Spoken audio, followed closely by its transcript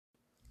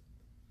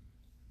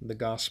The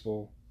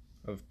Gospel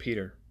of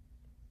Peter.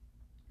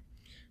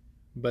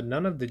 But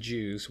none of the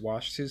Jews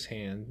washed his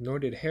hand, nor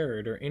did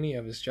Herod or any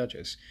of his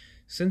judges.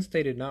 Since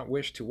they did not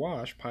wish to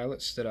wash,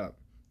 Pilate stood up.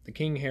 The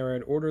king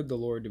Herod ordered the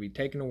Lord to be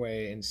taken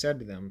away, and said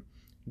to them,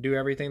 "Do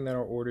everything that I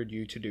ordered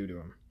you to do to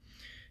him."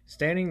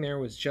 Standing there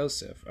was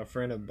Joseph, a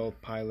friend of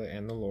both Pilate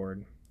and the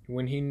Lord.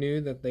 When he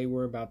knew that they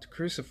were about to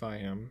crucify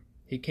him,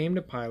 he came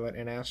to Pilate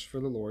and asked for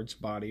the Lord's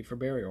body for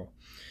burial.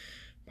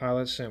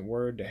 Pilate sent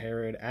word to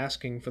Herod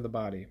asking for the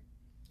body.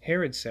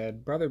 Herod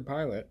said, "Brother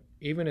Pilate,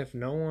 even if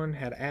no one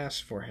had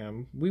asked for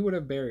him, we would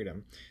have buried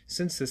him,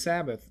 since the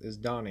Sabbath is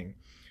dawning.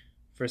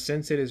 For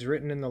since it is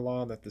written in the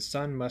law that the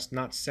sun must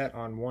not set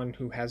on one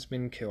who has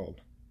been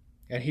killed."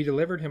 And he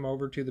delivered him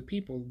over to the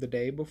people the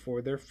day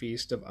before their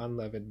feast of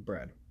unleavened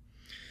bread.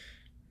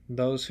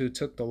 Those who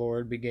took the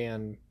Lord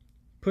began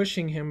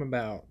pushing him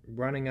about,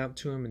 running up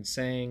to him and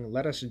saying,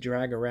 "Let us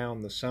drag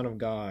around the Son of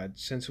God,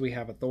 since we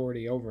have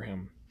authority over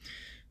him."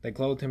 They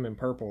clothed him in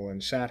purple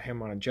and sat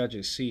him on a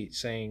judge's seat,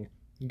 saying,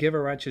 "Give a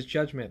righteous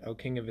judgment, O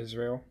King of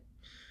Israel."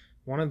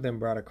 One of them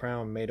brought a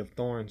crown made of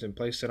thorns and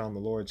placed it on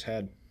the Lord's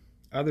head.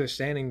 Others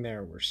standing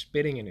there were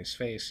spitting in his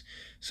face.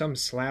 Some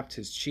slapped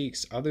his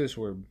cheeks, others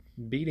were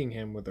beating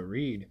him with a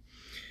reed.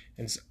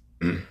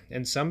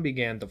 And some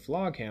began to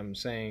flog him,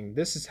 saying,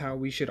 "This is how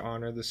we should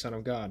honor the Son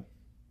of God."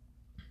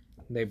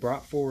 They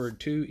brought forward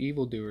 2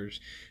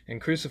 evildoers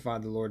and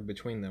crucified the Lord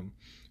between them.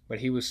 But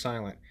he was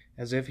silent,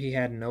 as if he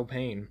had no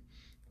pain.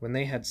 When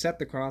they had set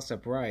the cross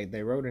upright,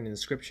 they wrote an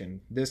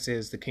inscription, "This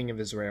is the King of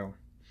Israel."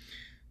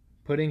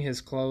 Putting his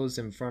clothes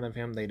in front of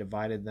him, they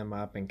divided them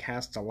up and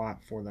cast a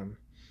lot for them.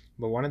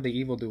 But one of the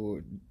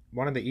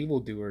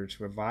evildoers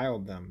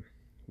reviled them.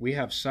 "We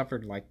have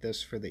suffered like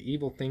this for the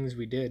evil things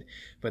we did,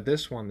 but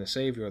this one, the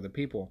Savior of the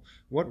people,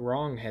 what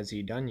wrong has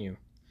he done you?"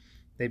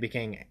 They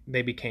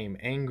became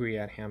angry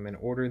at him and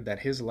ordered that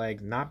his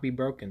legs not be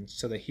broken,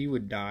 so that he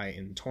would die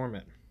in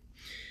torment.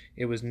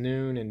 It was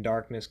noon, and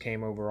darkness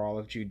came over all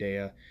of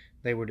Judea.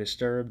 They were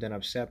disturbed and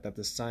upset that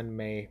the sun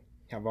may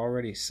have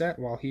already set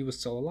while he was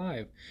still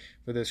alive,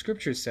 for the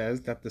scripture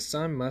says that the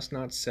sun must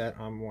not set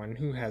on one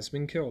who has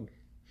been killed.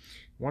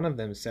 One of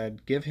them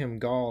said, "Give him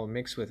gall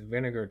mixed with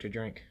vinegar to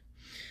drink."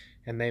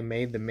 And they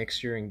made the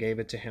mixture and gave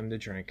it to him to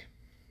drink.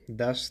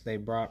 Thus they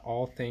brought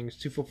all things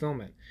to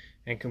fulfillment,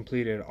 and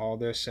completed all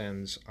their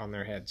sins on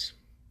their heads.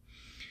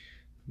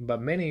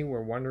 But many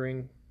were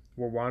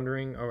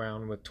wandering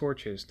around with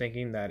torches,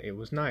 thinking that it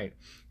was night,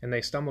 and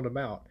they stumbled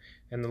about.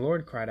 And the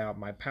Lord cried out,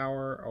 "My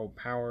power, O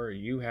power,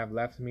 you have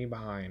left me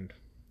behind."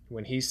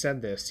 When he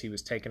said this, he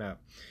was taken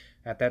up.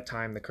 At that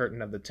time the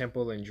curtain of the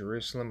temple in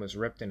Jerusalem was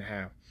ripped in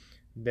half.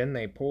 Then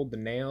they pulled the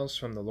nails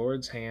from the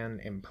Lord's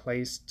hand and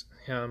placed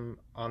him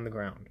on the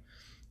ground.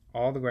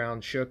 All the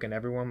ground shook, and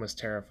everyone was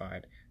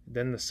terrified.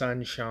 Then the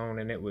sun shone,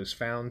 and it was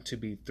found to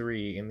be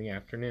 3 in the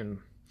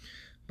afternoon.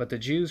 But the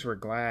Jews were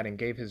glad and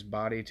gave his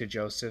body to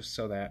Joseph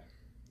so that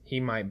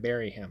he might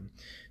bury him,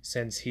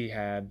 since he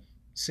had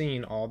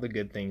seen all the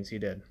good things he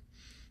did.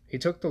 He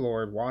took the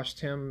Lord,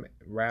 washed him,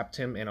 wrapped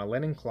him in a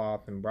linen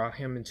cloth, and brought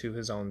him into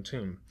his own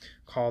tomb,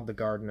 called the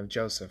Garden of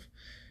Joseph.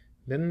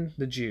 Then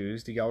the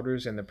Jews, the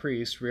elders, and the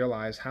priests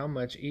realized how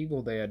much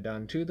evil they had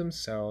done to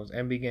themselves,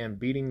 and began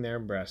beating their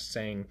breasts,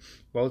 saying,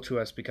 "Woe to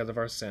us because of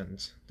our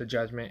sins! The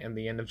judgment and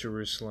the end of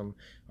Jerusalem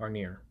are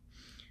near."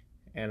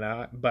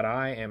 But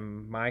I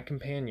and my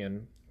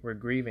companion were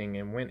grieving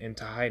and went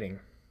into hiding,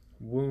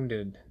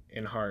 wounded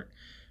in heart,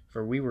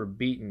 for we were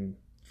being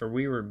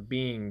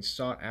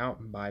sought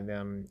out by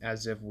them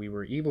as if we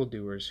were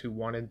evildoers who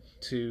wanted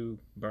to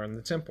burn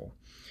the temple.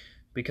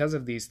 Because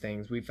of these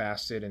things we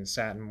fasted and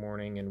sat in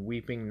mourning and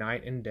weeping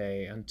night and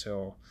day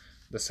until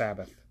the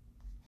Sabbath.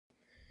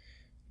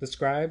 The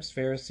scribes,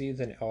 Pharisees,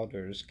 and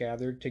elders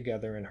gathered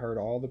together and heard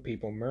all the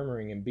people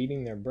murmuring and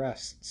beating their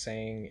breasts,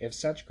 saying, "If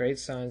such great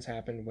signs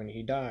happened when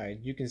he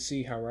died, you can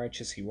see how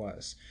righteous he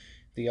was."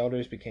 The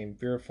elders became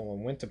fearful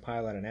and went to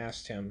Pilate and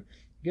asked him,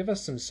 "Give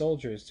us some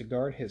soldiers to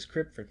guard his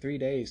crypt for 3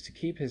 days to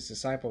keep his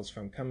disciples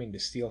from coming to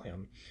steal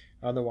him.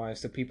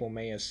 Otherwise the people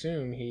may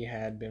assume he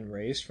had been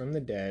raised from the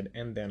dead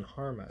and then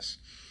harm us."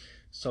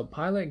 So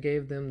Pilate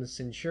gave them the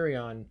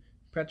centurion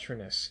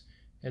Petrinus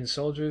and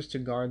soldiers to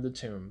guard the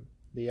tomb.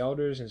 The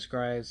elders and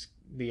scribes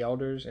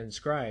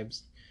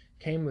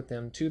came with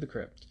them to the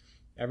crypt.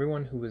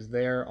 Everyone who was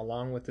there,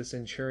 along with the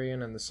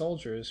centurion and the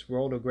soldiers,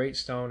 rolled a great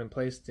stone and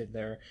placed it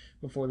there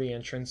before the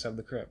entrance of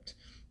the crypt.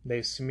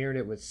 They smeared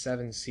it with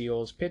 7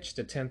 seals, pitched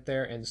a tent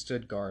there, and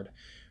stood guard.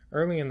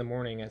 Early in the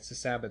morning, as the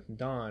Sabbath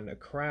dawned, a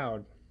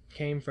crowd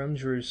came from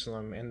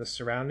Jerusalem and the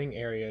surrounding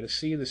area to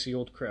see the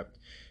sealed crypt.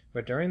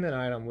 But during the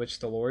night on which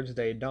the Lord's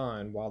day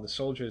dawned, while the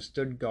soldiers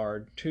stood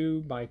guard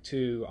 2 by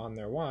 2 on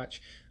their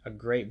watch, a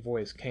great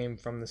voice came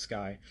from the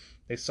sky.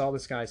 They saw the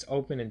skies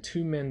open and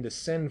 2 men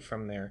descend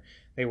from there.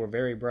 They were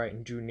very bright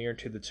and drew near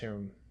to the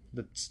tomb.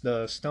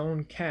 The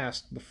stone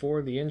cast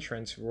before the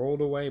entrance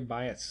rolled away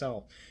by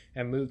itself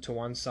and moved to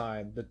one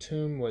side. The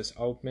tomb was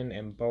open,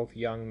 and both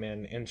young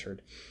men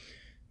entered.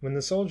 When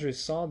the soldiers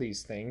saw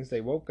these things,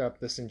 they woke up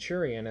the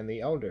centurion and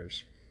the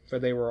elders, for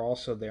they were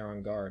also there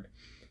on guard.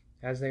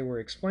 As they were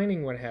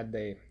explaining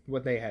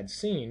what they had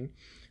seen,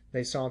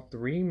 they saw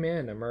 3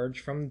 men emerge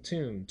from the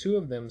tomb, 2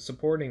 of them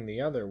supporting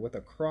the other, with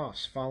a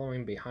cross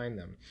following behind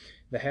them.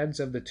 The heads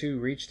of the 2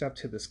 reached up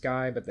to the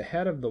sky, but the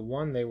head of the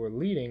one they were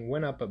leading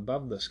went up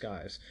above the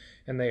skies.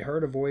 And they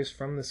heard a voice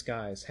from the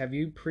skies, "Have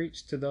you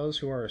preached to those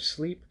who are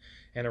asleep?"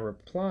 And a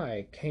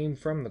reply came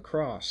from the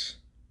cross,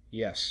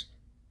 "Yes."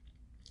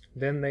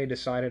 Then they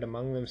decided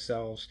among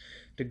themselves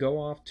to go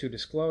off to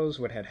disclose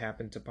what had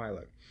happened to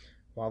Pilate.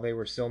 While they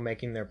were still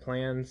making their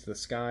plans, the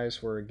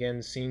skies were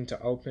again seen to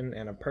open,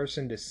 and a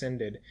person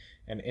descended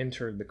and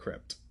entered the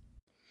crypt.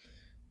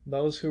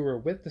 Those who were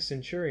with the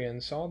centurion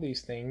saw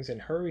these things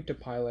and hurried to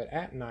Pilate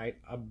at night,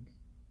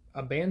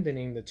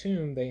 abandoning the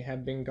tomb they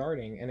had been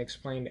guarding, and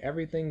explained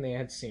everything they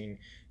had seen.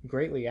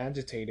 Greatly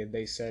agitated,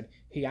 they said,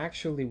 "He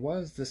actually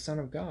was the Son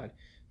of God."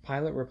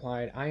 Pilate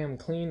replied, "I am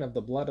clean of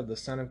the blood of the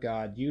Son of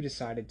God. You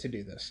decided to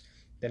do this."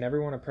 Then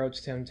everyone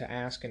approached him to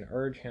ask and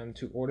urge him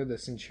to order the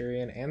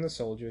centurion and the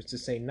soldiers to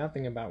say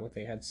nothing about what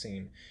they had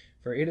seen.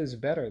 "For it is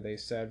better," they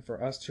said,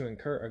 "for us to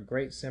incur a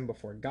great sin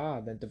before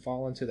God than to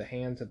fall into the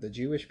hands of the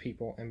Jewish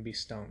people and be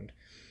stoned."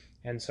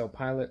 And so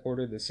Pilate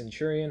ordered the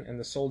centurion and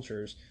the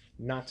soldiers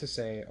not to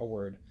say a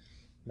word.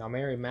 Now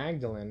Mary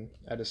Magdalene,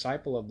 a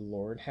disciple of the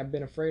Lord, had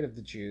been afraid of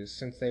the Jews,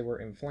 since they were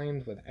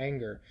inflamed with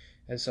anger,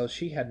 and so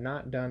she had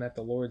not done at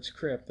the Lord's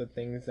crypt the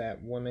things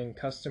that women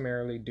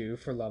customarily do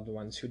for loved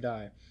ones who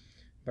die.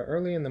 But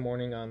early in the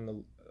morning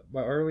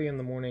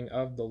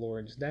of the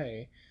Lord's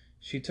day,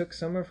 she took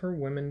some of her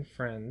women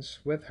friends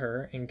with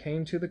her and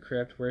came to the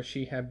crypt where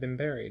she had been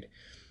buried.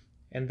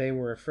 And they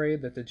were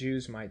afraid that the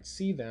Jews might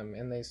see them,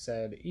 and they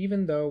said,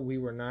 "Even though we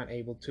were not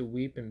able to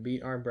weep and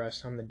beat our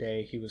breasts on the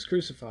day he was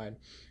crucified,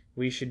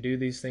 we should do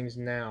these things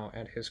now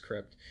at his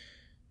crypt.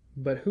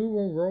 But who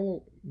will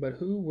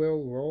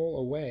roll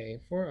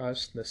away for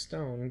us the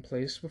stone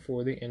placed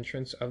before the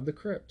entrance of the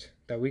crypt,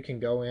 that we can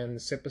go in,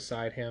 sit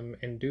beside him,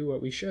 and do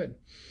what we should?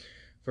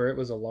 For it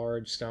was a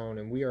large stone,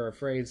 and we are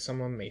afraid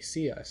someone may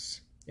see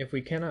us. If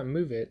we cannot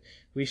move it,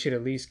 we should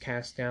at least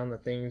cast down the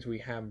things we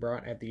have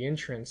brought at the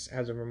entrance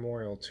as a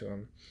memorial to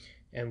him,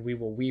 and we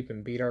will weep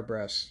and beat our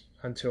breasts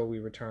until we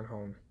return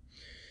home."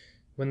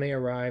 When they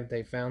arrived,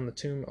 they found the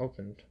tomb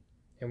opened,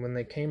 and when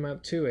they came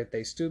up to it,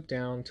 they stooped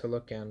down to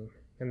look in.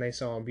 And they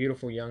saw a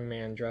beautiful young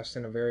man dressed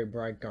in a very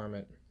bright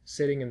garment,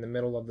 sitting in the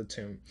middle of the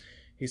tomb.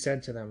 He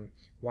said to them,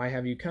 "Why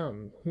have you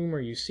come? Whom are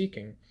you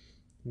seeking?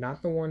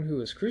 Not the one who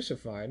was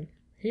crucified.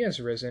 He has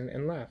risen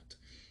and left.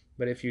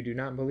 But if you do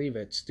not believe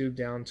it, stoop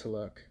down to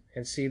look,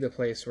 and see the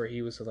place where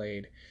he was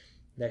laid,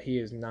 that he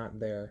is not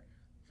there.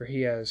 For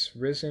he has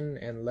risen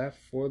and left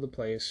for the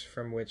place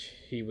from which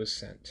he was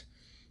sent."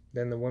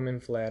 Then the women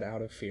fled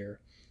out of fear.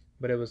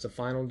 But it was the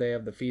final day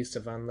of the Feast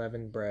of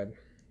Unleavened Bread,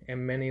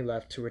 and many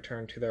left to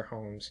return to their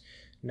homes,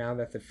 now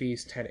that the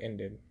feast had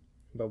ended.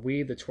 But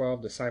we, the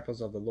 12 disciples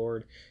of the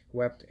Lord,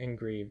 wept and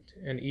grieved,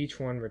 and each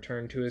one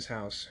returned to his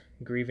house,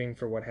 grieving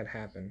for what had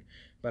happened.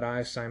 But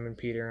I, Simon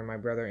Peter, and my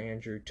brother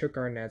Andrew took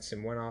our nets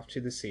and went off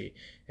to the sea,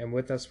 and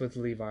with us was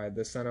Levi,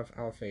 the son of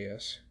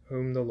Alphaeus,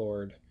 whom the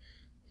Lord...